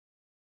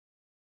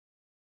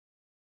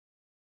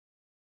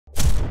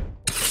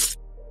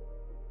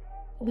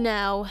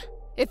Now,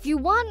 if you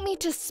want me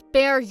to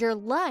spare your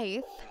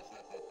life,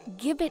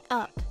 give it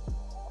up.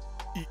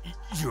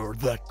 You're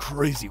that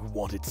crazy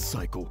wanted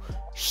psycho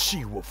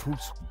she-wolf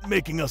who's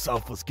making us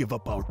alphas give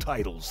up our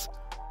titles.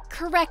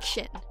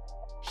 Correction.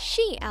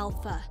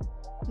 She-alpha.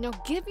 Now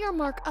give your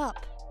mark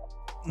up.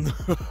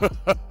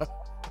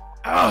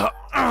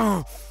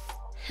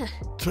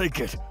 Take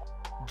it.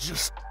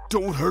 Just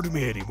don't hurt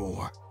me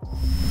anymore.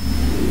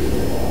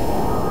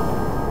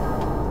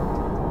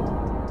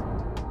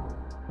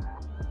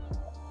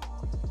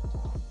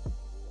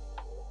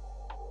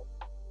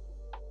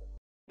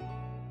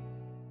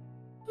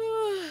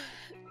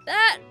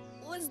 That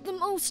was the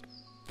most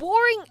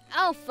boring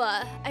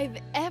alpha I've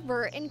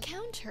ever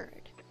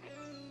encountered.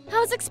 I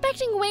was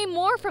expecting way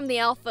more from the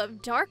alpha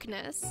of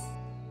darkness.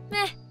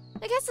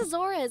 I guess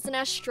Azora isn't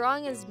as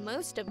strong as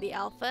most of the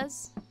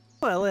alphas.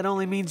 Well, it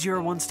only means you're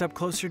one step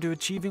closer to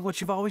achieving what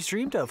you've always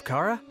dreamed of,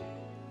 Cara.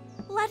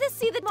 Let us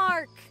see the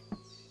mark.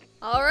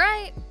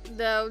 Alright,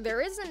 though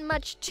there isn't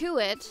much to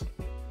it.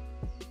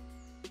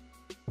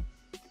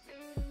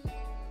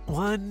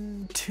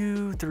 1,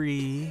 2,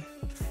 3,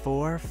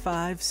 4,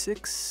 5,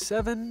 6,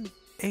 7,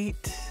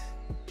 8,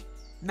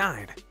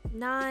 9.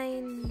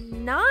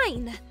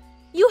 9.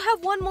 You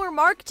have one more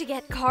mark to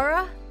get,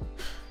 Cara.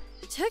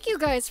 Took you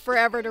guys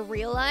forever to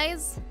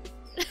realize.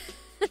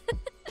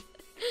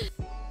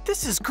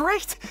 This is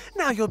great!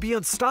 Now you'll be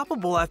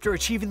unstoppable after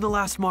achieving the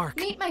last mark.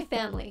 Meet my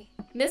family,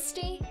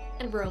 Misty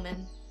and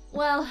Roman.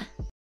 Well,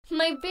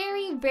 my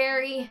very,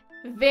 very,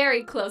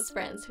 very close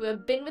friends who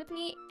have been with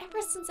me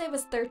ever since I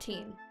was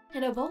 13,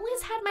 and have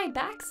always had my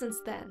back since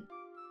then.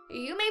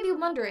 You may be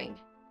wondering,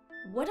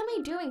 what am I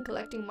doing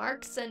collecting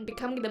marks and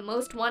becoming the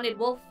most wanted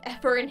wolf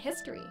ever in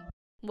history?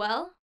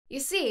 Well, you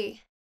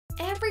see,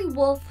 every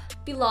wolf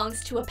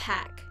belongs to a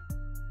pack,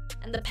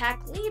 and the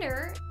pack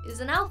leader is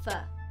an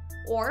alpha,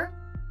 or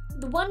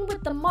the one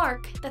with the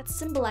mark that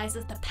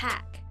symbolizes the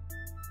pack.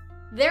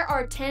 There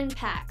are 10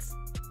 packs.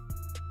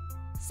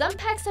 Some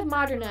packs have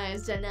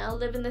modernized and now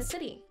live in the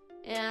city,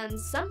 and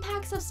some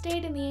packs have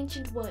stayed in the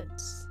ancient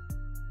woods.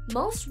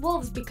 Most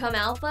wolves become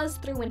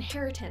alphas through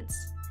inheritance,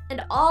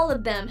 and all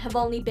of them have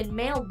only been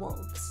male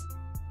wolves.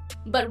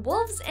 But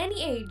wolves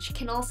any age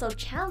can also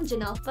challenge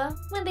an alpha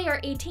when they are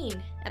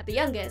 18 at the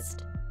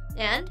youngest,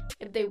 and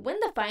if they win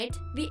the fight,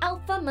 the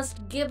alpha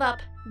must give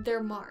up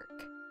their mark.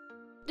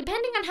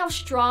 Depending on how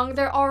strong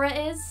their aura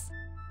is,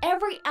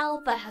 every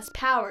alpha has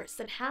powers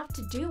that have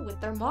to do with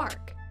their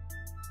mark.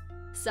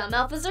 Some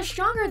alphas are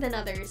stronger than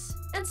others,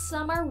 and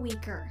some are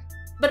weaker,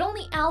 but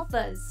only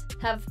alphas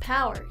have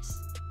powers.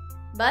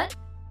 But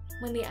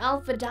when the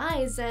alpha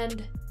dies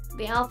and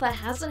the alpha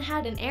hasn't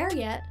had an heir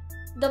yet,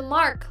 the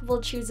mark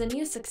will choose a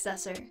new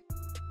successor.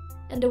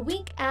 And a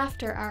week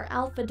after our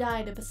alpha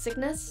died of a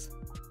sickness,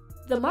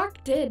 the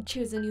mark did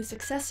choose a new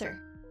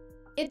successor.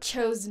 It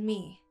chose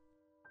me.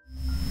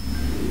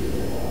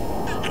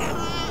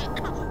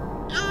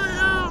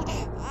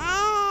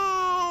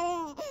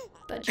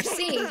 But you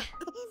see,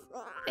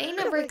 they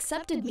never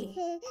accepted me,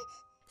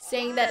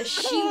 saying that a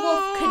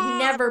she-wolf could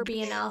never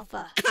be an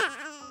alpha.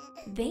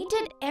 They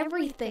did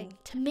everything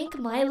to make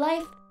my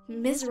life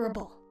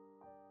miserable,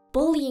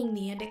 bullying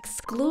me and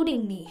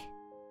excluding me.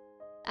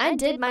 I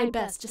did my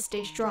best to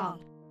stay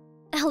strong.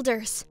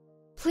 Elders,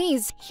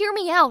 please hear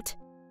me out.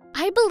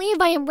 I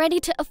believe I am ready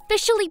to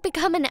officially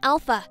become an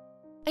alpha.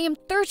 I am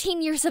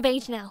 13 years of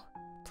age now.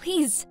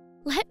 Please,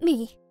 let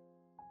me.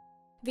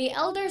 The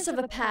elders of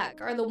a pack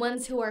are the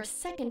ones who are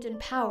second in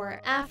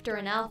power after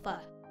an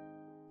alpha.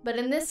 But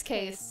in this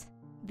case,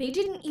 they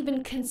didn't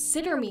even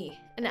consider me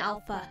an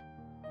alpha.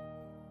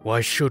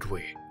 Why should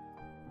we?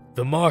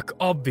 The mark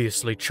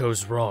obviously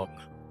chose wrong.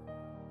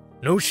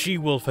 No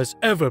she-wolf has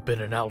ever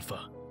been an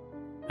alpha,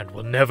 and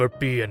will never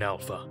be an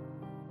alpha.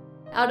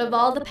 Out of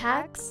all the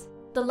packs,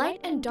 the light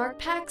and dark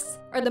packs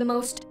are the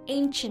most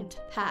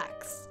ancient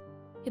packs.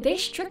 They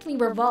strictly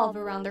revolve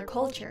around their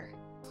culture.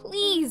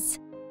 Please,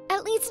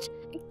 at least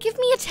give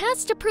me a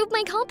test to prove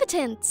my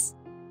competence.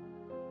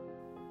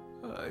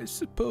 I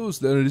suppose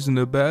that isn't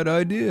a bad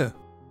idea.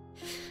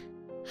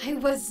 I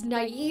was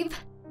naive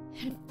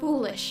and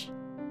foolish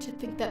to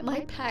think that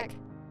my pack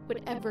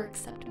would ever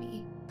accept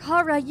me.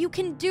 Cara, you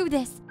can do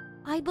this.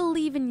 I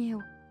believe in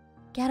you.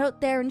 Get out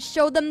there and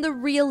show them the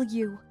real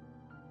you.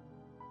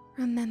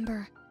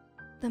 Remember,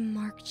 the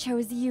mark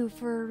chose you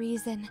for a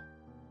reason.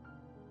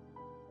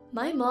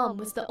 My mom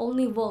was the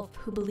only wolf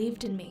who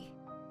believed in me.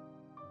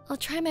 I'll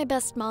try my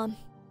best, Mom.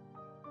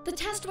 The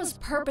test was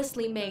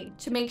purposely made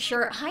to make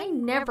sure I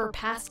never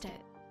passed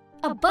it.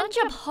 A bunch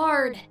of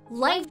hard,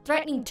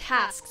 life-threatening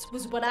tasks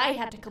was what I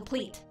had to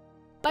complete.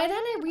 By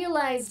then I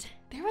realized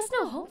there was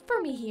no hope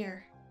for me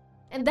here.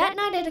 And that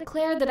night I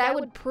declared that I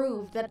would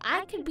prove that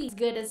I could be as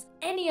good as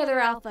any other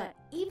alpha,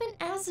 even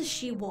as a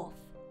she-wolf.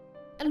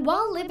 And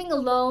while living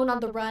alone on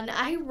the run,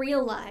 I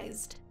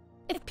realized,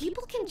 if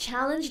people can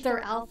challenge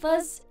their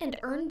alphas and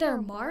earn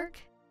their mark,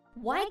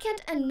 why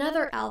can't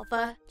another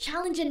alpha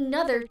challenge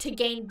another to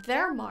gain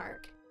their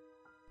mark?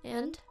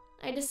 And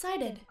I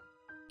decided,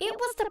 It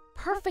was the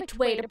perfect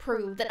way to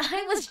prove that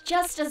I was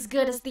just as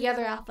good as the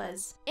other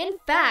alphas. In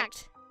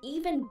fact,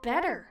 even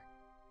better.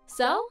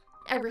 So,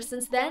 ever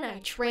since then, I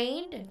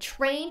trained and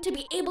trained to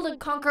be able to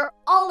conquer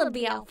all of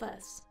the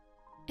alphas.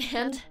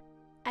 And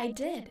I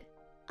did.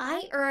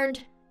 I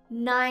earned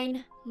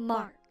 9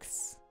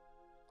 marks.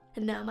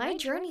 And now my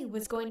journey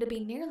was going to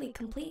be nearly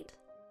complete.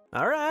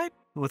 Alright,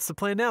 what's the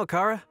plan now,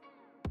 Cara?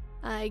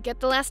 I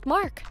get the last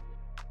mark.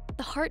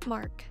 The heart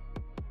mark.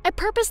 I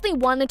purposely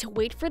wanted to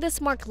wait for this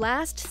mark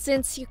last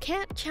since you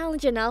can't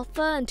challenge an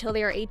alpha until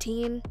they are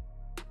 18.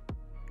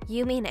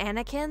 You mean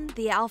Anakin,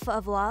 the alpha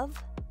of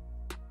love?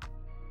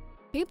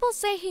 People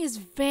say he's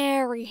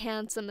very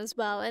handsome as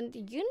well, and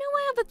you know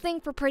I have a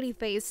thing for pretty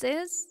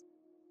faces.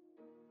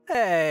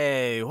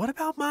 Hey, what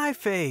about my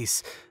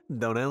face?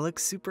 Don't I look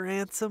super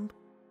handsome?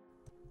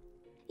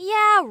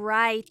 Yeah,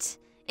 right.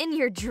 In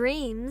your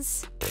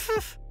dreams.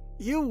 Pfft,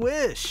 you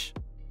wish.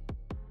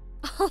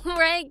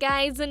 Alright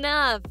guys,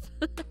 enough.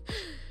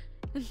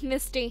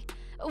 Misty,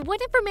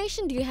 what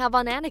information do you have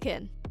on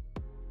Anakin?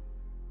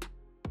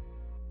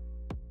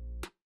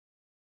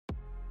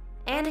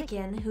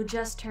 Anakin, who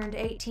just turned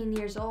 18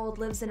 years old,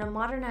 lives in a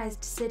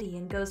modernized city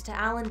and goes to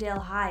Allendale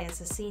High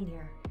as a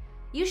senior.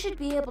 You should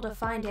be able to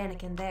find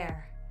Anakin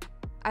there.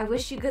 I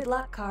wish you good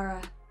luck,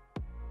 Cara.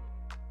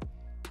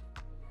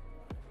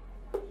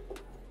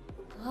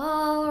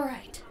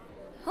 Alright.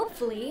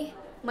 Hopefully,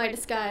 my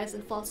disguise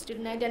and false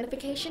student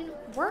identification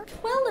worked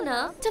well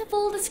enough to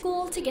fool the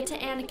school to get to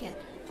Anakin.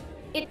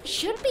 It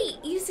should be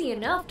easy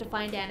enough to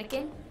find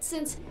Anakin,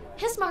 since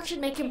his mark should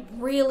make him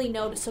really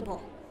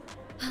noticeable.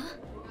 Huh?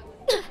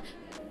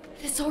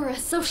 This aura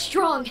is so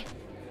strong.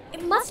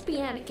 It must be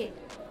Anakin.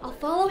 I'll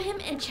follow him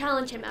and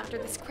challenge him after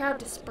this crowd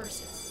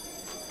disperses.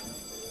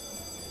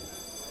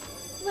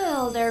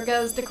 Well, there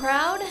goes the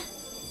crowd.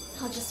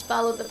 I'll just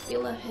follow the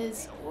feel of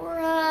his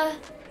aura.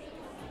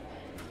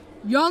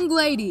 Young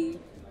lady,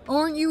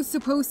 aren't you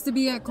supposed to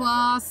be at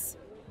class?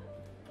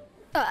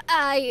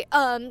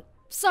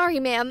 Sorry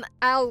ma'am,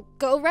 I'll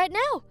go right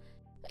now.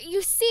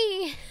 You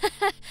see,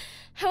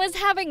 I was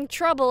having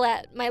trouble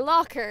at my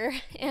locker,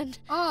 and...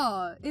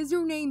 Is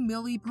your name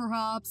Millie,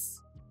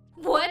 perhaps?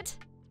 What?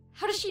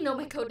 How does she know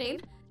my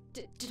codename?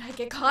 Did I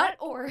get caught,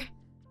 or...?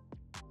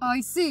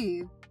 I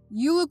see.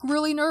 You look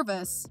really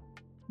nervous.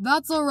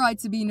 That's alright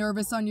to be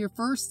nervous on your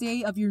first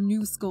day of your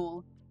new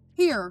school.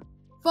 Here,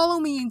 follow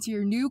me into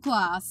your new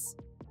class.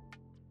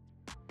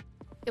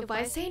 If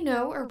I say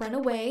no or run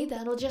away,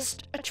 that'll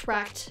just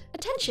attract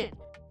attention.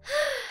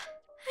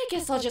 I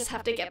guess I'll just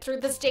have to get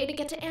through this day to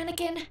get to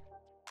Anakin.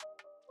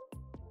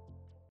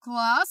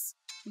 Class,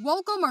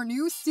 welcome our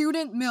new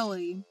student,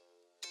 Millie.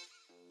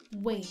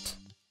 Wait,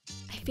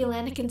 I feel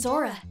Anakin's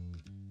aura.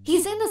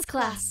 He's in this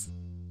class.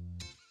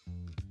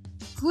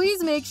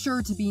 Please make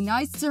sure to be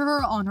nice to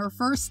her on her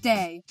first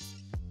day.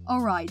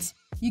 Alright,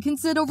 you can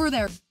sit over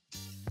there.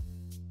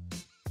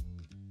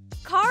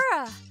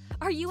 Cara,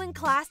 are you in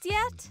class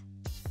yet?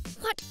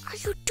 What are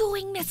you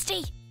doing,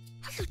 Misty?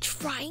 Are you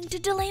trying to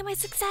delay my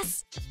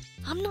success?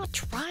 I'm not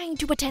trying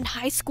to attend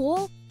high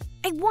school.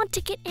 I want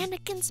to get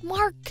Anakin's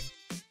mark.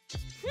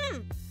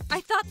 I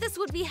thought this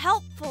would be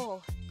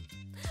helpful.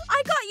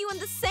 I got you in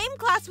the same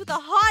class with a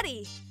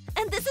hottie,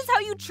 and this is how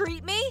you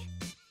treat me?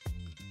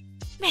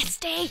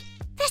 Misty,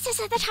 this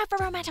isn't the type of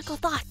romantical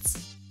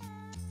thoughts.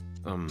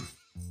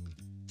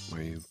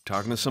 Are you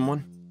talking to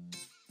someone?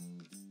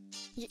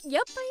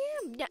 Yep, I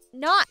am.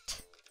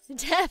 Not.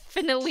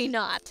 Definitely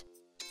not.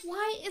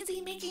 Why is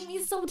he making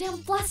me so damn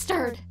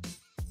flustered?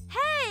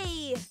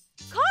 Hey!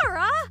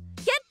 Cara!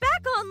 Get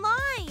back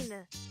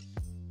online!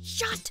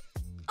 Shut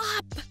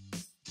up!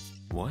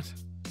 What?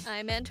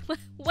 I meant,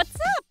 what's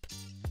up?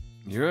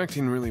 You're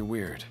acting really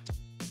weird.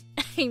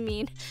 I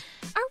mean,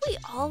 aren't we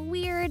all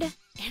weird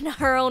in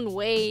our own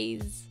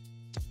ways?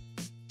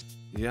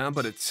 Yeah,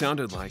 but it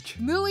sounded like...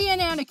 Millie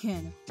and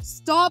Anakin,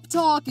 stop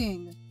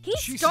talking!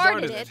 She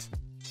started it.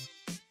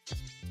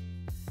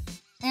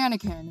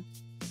 Anakin,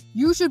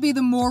 you should be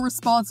the more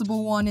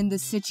responsible one in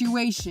this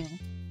situation.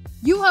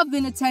 You have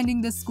been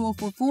attending this school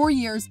for 4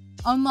 years,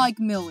 unlike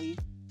Millie.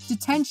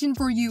 Detention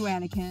for you,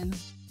 Anakin.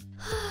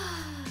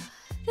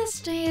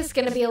 This day is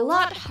gonna be a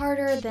lot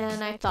harder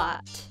than I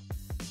thought.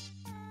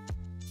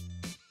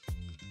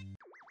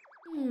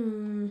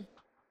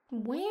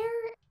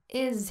 Where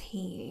is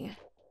he?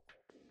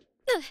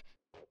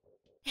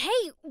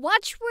 Hey,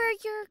 watch where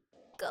you're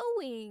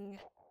going.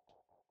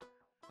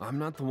 I'm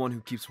not the one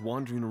who keeps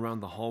wandering around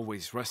the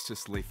hallways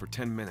restlessly for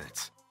 10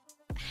 minutes.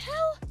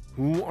 Hell?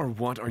 Who or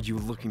what are you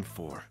looking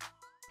for?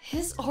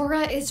 His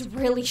aura is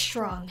really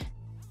strong.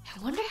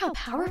 I wonder how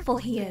powerful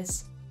he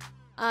is.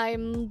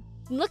 I'm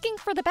looking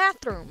for the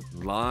bathroom.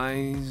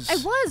 Lies. I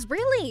was,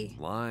 really.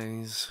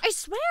 Lies. I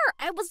swear,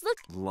 I was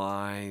looking.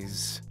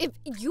 Lies. If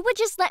you would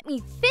just let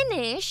me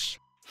finish.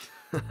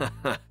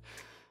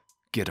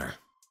 Get her.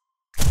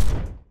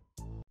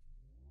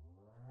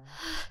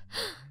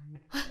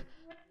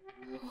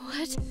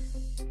 What?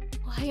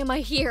 Why am I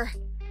here?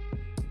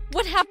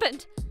 What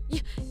happened?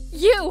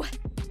 You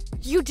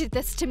did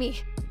this to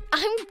me.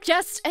 I'm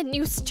just a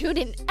new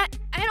student. I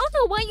I don't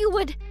know why you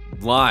would...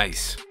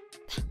 Lies.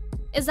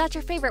 Is that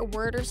your favorite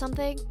word or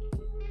something?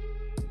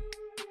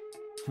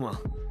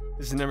 Well,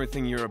 isn't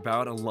everything you're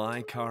about a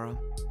lie, Cara?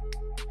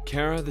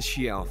 Cara, the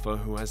she-alpha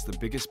who has the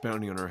biggest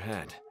bounty on her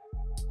head.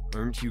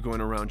 Aren't you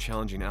going around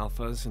challenging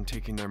alphas and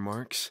taking their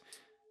marks?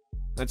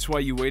 That's why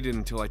you waited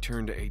until I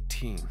turned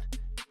 18,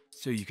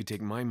 so you could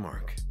take my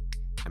mark.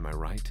 Am I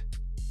right?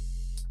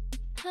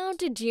 How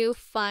did you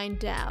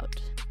find out?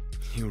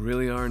 You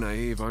really are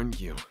naive, aren't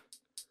you?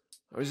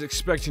 I was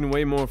expecting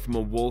way more from a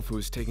wolf who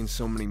was taking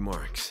so many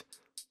marks.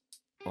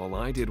 All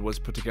I did was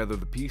put together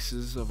the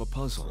pieces of a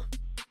puzzle.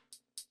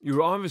 You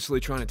were obviously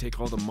trying to take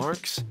all the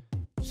marks,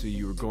 so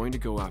you were going to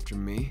go after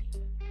me,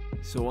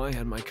 so I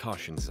had my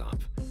cautions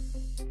up.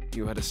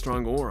 You had a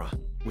strong aura,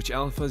 which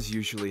alphas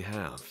usually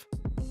have.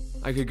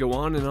 I could go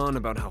on and on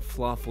about how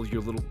flawful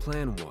your little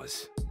plan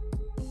was.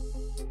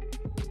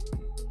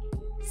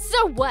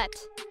 So what?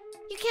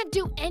 You can't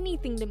do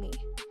anything to me.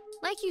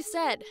 Like you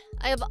said,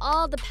 I have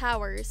all the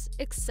powers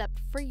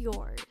except for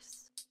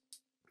yours.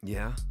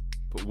 Yeah?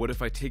 But what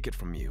if I take it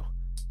from you?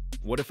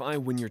 What if I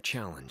win your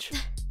challenge?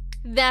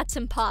 That's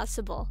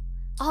impossible.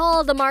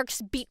 All the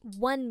marks beat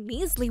one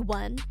measly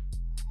one.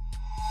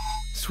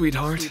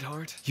 Sweetheart,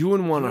 you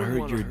wouldn't want to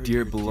hurt your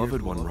dear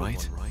beloved one,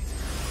 right?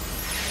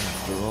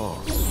 After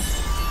all,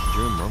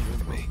 you're in love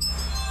with me.